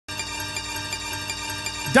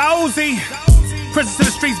Da-Uzi, Prisons to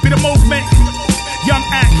the Streets be the movement. Young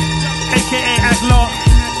Act, aka Act Law.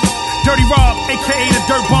 Durty Rob, aka the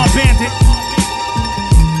Dirt Bomb Bandit.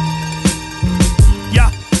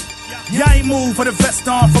 Y'all ain't move for the vest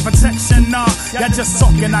on for protection, nah. Y'all just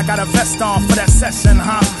talking, I got a vest on for that session,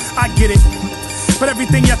 huh? I get it, but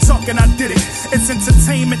everything y'all talking, I did it. It's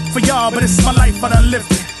entertainment for y'all, but it's my life, I done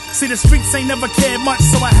lived it. See, the streets ain't never cared much,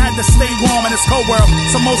 so I had to stay warm in this cold world.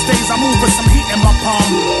 So most days I move with some heat in my palm.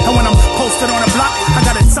 And when I'm posted on the block, I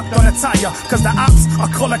got it tucked on the tire. Cause the ops,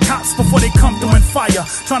 I call the cops before they come through and fire.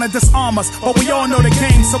 Trying to disarm us, but we all know the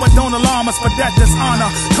game, so it don't alarm us. But that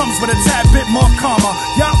dishonor comes with a tad bit more karma.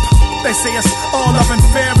 Yup. They say it's all love and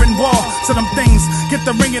fair and war. So them things get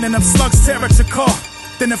the ringing and them slugs tear at your car.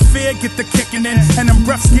 Then the fear get the kicking in, and them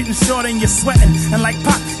breaths getting short and you're sweating. And like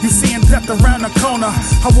Pac, you seeing death around the corner.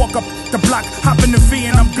 I walk up the block, hop in the V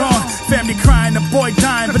and I'm gone. Family crying, the boy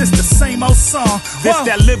dying, but it's the same old song. This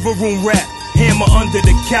that living room rap, hammer under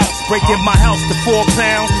the couch. Breaking my house to 4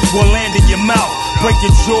 pounds, will land in your mouth. Break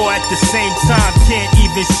your jaw at the same time, can't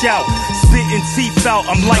even shout. Spitting teeth out,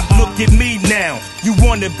 I'm like, look at me now. You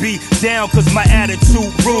wanna be down cause my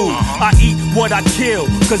attitude rude. I eat what I kill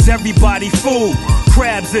cause everybody food.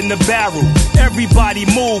 Crabs in the barrel, everybody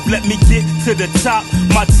move. Let me get to the top,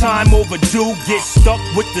 my time overdue. Get stuck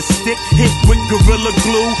with the stick, hit with Gorilla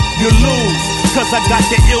Glue. You lose, cause I got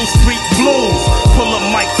the ill street blues. Pull up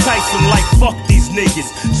Mike Tyson like fuck these niggas.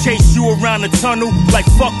 Chase you around the tunnel like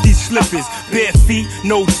fuck these slippers. Bare feet,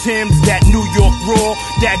 no Timbs, that New York raw.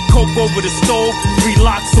 That coke over the stove, 3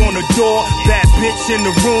 locks on the door. Bad bitch in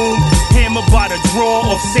the room, hammer by the drawer.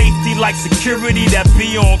 Of safety like security that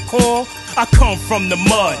be on call. I come from the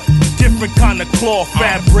mud, different kind of cloth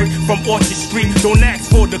fabric from Orchard Street. Don't ask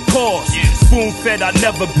for the cost. Spoon fed I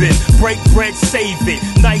never been. Break bread, save it.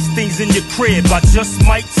 Nice things in your crib, I just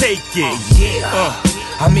might take it.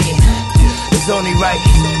 I mean, it's only right.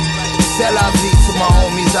 Sell our beat to my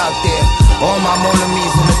homies out there. All my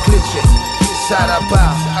monomies in the cliché. Shout out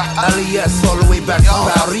Bow, alias all the way back to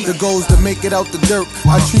Paris. The goal's to make it out the dirt.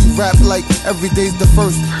 I treat rap like every day's the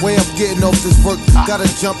first. Way I'm getting off this work. Gotta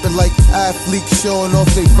jump it like athletes showing off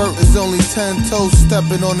they vert. There's only 10 toes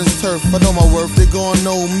stepping on this turf. I know my worth. They gon'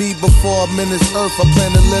 know me before I'm in this earth. I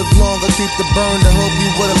plan to live long. I keep the burn to help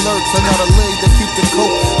you with alerts. I got a leg to keep the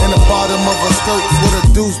coat in the bottom of a skirt. With a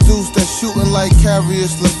deuce that's shooting like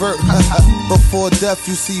Carriers Levert. Before death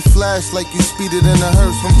you see flash like you speeded in a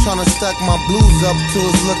hearse. I'm trying to stack my blues up till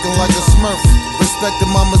it's looking like a smurf.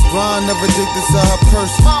 Respecting mama's grind, never dig this out her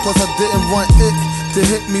purse. Plus I didn't want it to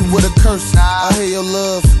hit me with a curse. I hear your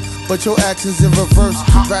love, but your actions in reverse.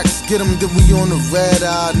 Thrax get them, then we on the red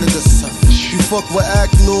eye, nigga surf. You fuck with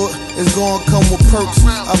Act Lord, it's gonna come with perks.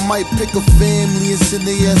 I might pick a family and send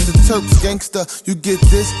they ass to Turks. Gangsta, you get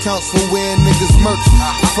discounts for wearing niggas merch.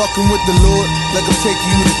 Fucking with the Lord, like I'm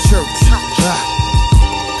taking you to church.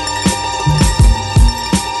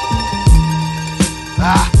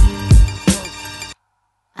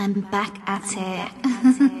 I'm back at it.